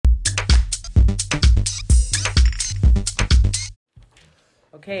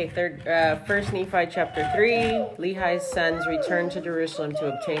Okay, First Nephi chapter 3. Lehi's sons return to Jerusalem to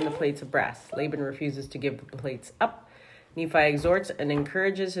obtain the plates of brass. Laban refuses to give the plates up. Nephi exhorts and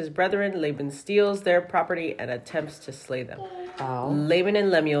encourages his brethren. Laban steals their property and attempts to slay them. Oh. Laban and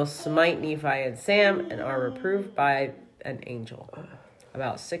Lemuel smite Nephi and Sam and are reproved by an angel.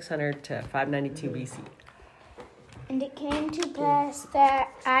 About 600 to 592 BC. And it came to pass that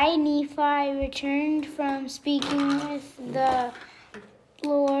I, Nephi, returned from speaking with the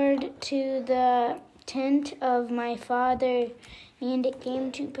Lord to the tent of my father. And it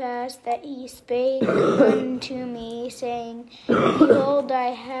came to pass that he spake unto me, saying, Behold, I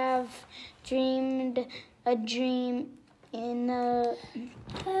have dreamed a dream in the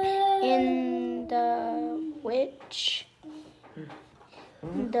which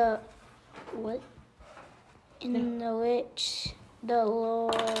the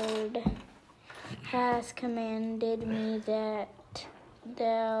Lord hath commanded me that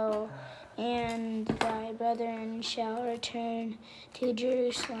thou and thy brethren shall return to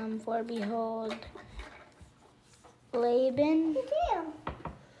Jerusalem. For behold, Laban,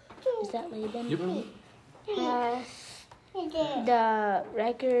 is that Laban? Yep. Hath the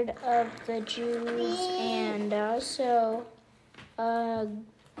record of the Jews and also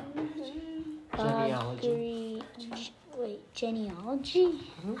genealogy.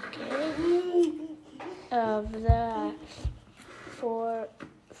 Okay. Of the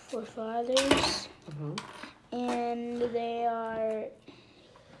forefathers. And they are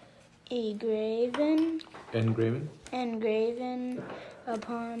engraven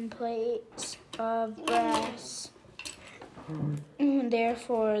upon plates of brass.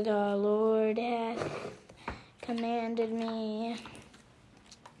 Therefore the Lord hath commanded me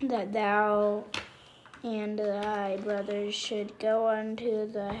that thou and thy brothers should go unto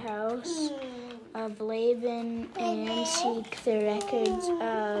the house of Laban and seek the records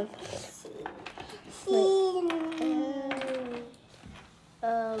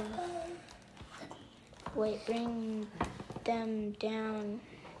bring them down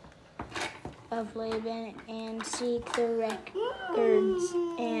of Laban and seek the records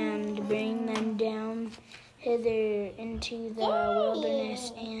and bring them down hither into the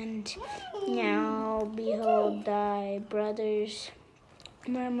wilderness. And now behold, thy brothers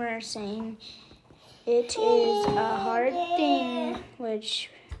murmur, saying, It is a hard thing which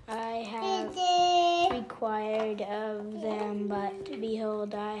I have required of them, but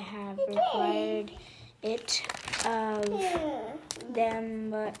behold, I have required it of them,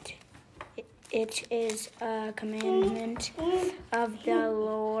 but it is a commandment of the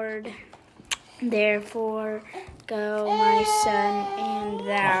Lord. Therefore, go, my son, and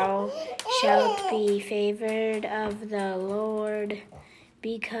thou shalt be favored of the Lord,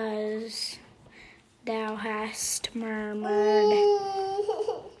 because thou hast murmured.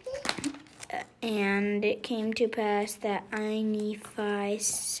 And it came to pass that I, Nephi,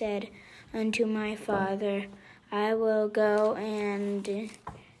 said unto my father, I will go and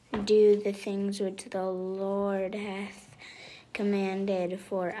do the things which the Lord hath commanded,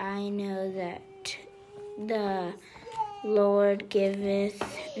 for I know that the Lord giveth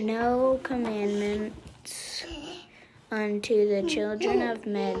no commandments unto the children of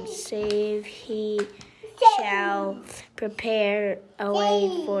men, save he shall prepare a way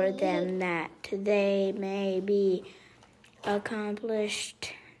for them, that they may be accomplish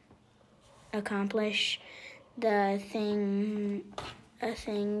the thing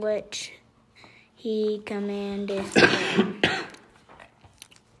which he commandeth them.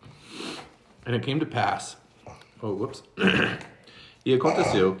 And it came to pass. E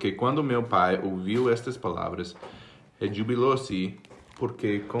aconteceu que quando meu pai ouviu estas palavras, rejubilou-se,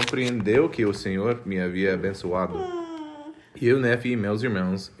 porque compreendeu que o Senhor me havia abençoado. E eu, Nephi e meus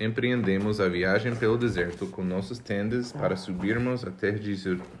irmãos, empreendemos a viagem pelo deserto com nossas tendas para subirmos a terra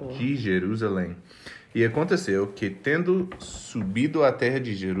de Jerusalém. E aconteceu que, tendo subido a terra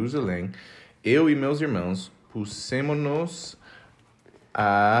de Jerusalém, eu e meus irmãos pusemos-nos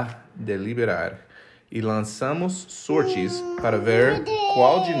a deliberar e lançamos sortes para ver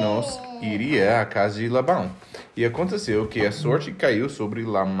qual de nós iria à casa de Labão. E aconteceu que a sorte caiu sobre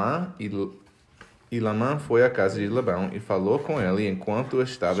Lamã, e Lamã foi à casa de Labão e falou com ele enquanto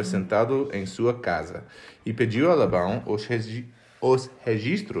estava sentado em sua casa. E pediu a Labão os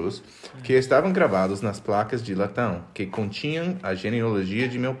registros que estavam gravados nas placas de latão, que continham a genealogia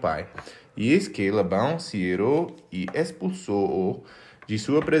de meu pai. E eis que Labão se irou e expulsou-o de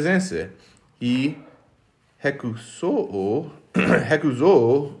sua presença, e recusou-se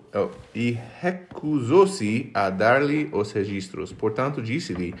a dar-lhe os registros. Portanto,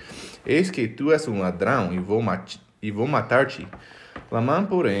 disse-lhe, eis que tu és um ladrão, e vou matar-te. Labão,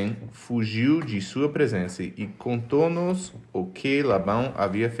 porém, fugiu de sua presença e contou-nos o que Labão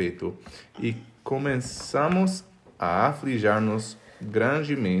havia feito. E começamos a afligir-nos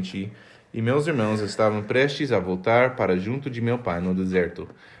grandemente, e meus irmãos estavam prestes a voltar para junto de meu pai no deserto.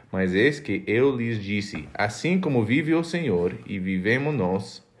 Mas eis que eu lhes disse: assim como vive o Senhor, e vivemos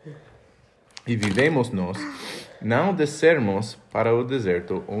nós, não descermos para o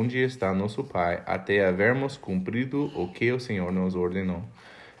deserto onde está nosso pai, até havermos cumprido o que o Senhor nos ordenou.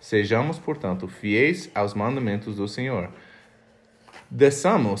 Sejamos, portanto, fiéis aos mandamentos do Senhor.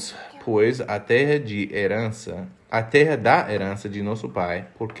 Desçamos, pois, a terra da herança de nosso pai,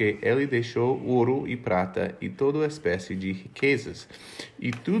 porque ele deixou ouro e prata e toda espécie de riquezas.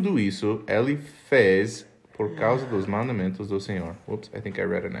 E tudo isso ele fez por causa dos mandamentos do Senhor. Whoops, I think I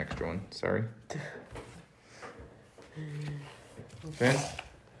read an extra one. Sorry. Okay.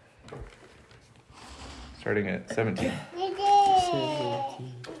 Starting at 17.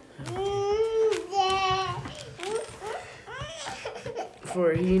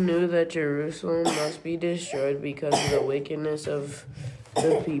 For he knew that Jerusalem must be destroyed because of the wickedness of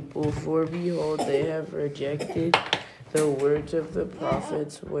the people. For behold, they have rejected the words of the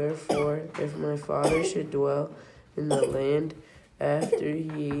prophets. Wherefore, if my father should dwell in the land after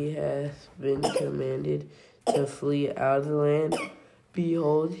he hath been commanded to flee out of the land,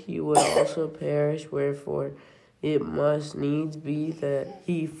 behold, he would also perish. Wherefore, it must needs be that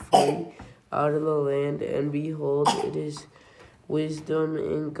he flee out of the land. And behold, it is wisdom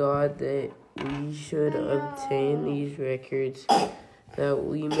in God that we should obtain these records, that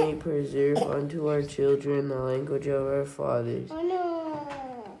we may preserve unto our children the language of our fathers,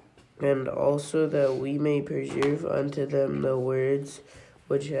 and also that we may preserve unto them the words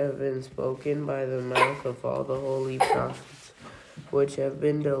which have been spoken by the mouth of all the holy prophets, which have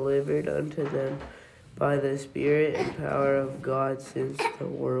been delivered unto them by the Spirit and power of God since the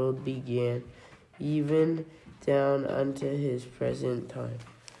world began, even down unto his present time.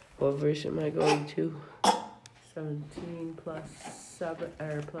 What verse am I going to? 17 plus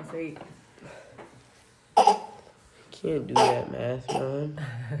 8. Can't do that math, Mom.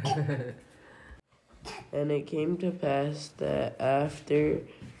 And it came to pass that after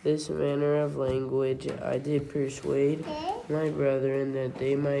this manner of language I did persuade my brethren that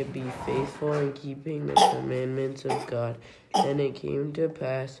they might be faithful in keeping the commandments of God. And it came to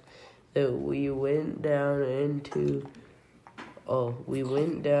pass that we went down to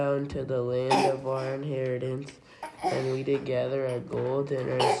the land of our inheritance, and we did gather our gold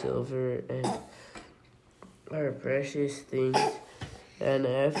and our silver and our precious things. And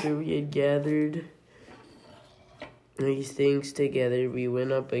after we had gathered these things together, we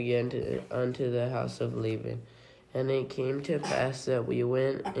went up again unto the house of Laban. And it came to pass that we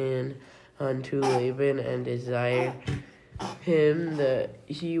went in unto Laban and desired him that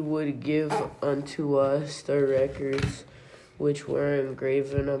he would give unto us the records which were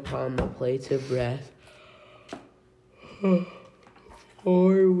engraven upon the plates of brass,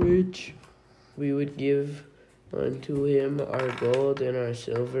 for which we would give unto him our gold and our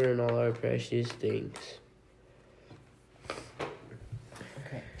silver and all our precious things.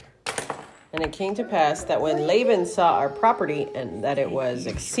 And it came to pass that when Laban saw our property, and that it was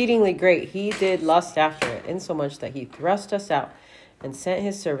exceedingly great, he did lust after it, insomuch that he thrust us out, and sent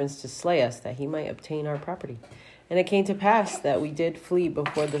his servants to slay us, that he might obtain our property. And it came to pass that we did flee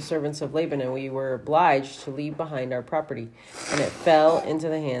before the servants of Laban, and we were obliged to leave behind our property, and it fell into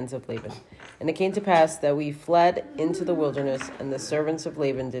the hands of Laban. And it came to pass that we fled into the wilderness, and the servants of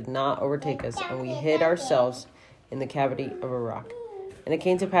Laban did not overtake us, and we hid ourselves in the cavity of a rock. And it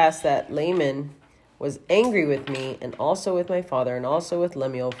came to pass that Laman was angry with me, and also with my father, and also with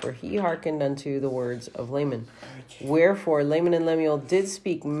Lemuel, for he hearkened unto the words of Laman. Wherefore Laman and Lemuel did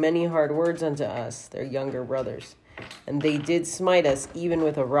speak many hard words unto us, their younger brothers, and they did smite us even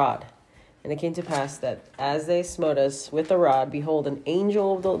with a rod. And it came to pass that as they smote us with a rod, behold, an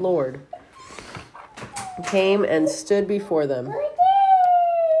angel of the Lord came and stood before them.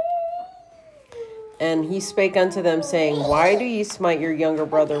 And he spake unto them, saying, Why do ye smite your younger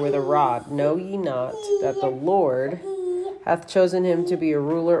brother with a rod? Know ye not that the Lord hath chosen him to be a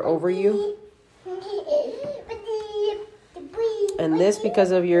ruler over you? And this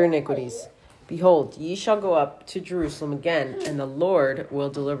because of your iniquities. Behold, ye shall go up to Jerusalem again, and the Lord will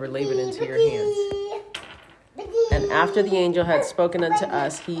deliver Laban into your hands. And after the angel had spoken unto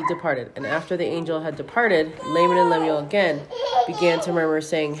us, he departed. And after the angel had departed, Laman and Lemuel again began to murmur,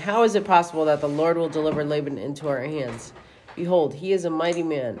 saying, How is it possible that the Lord will deliver Laban into our hands? Behold, he is a mighty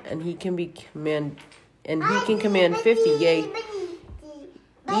man, and he can command 50, yea,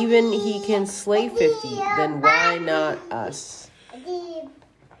 even he can slay 50. Then why not us? deep.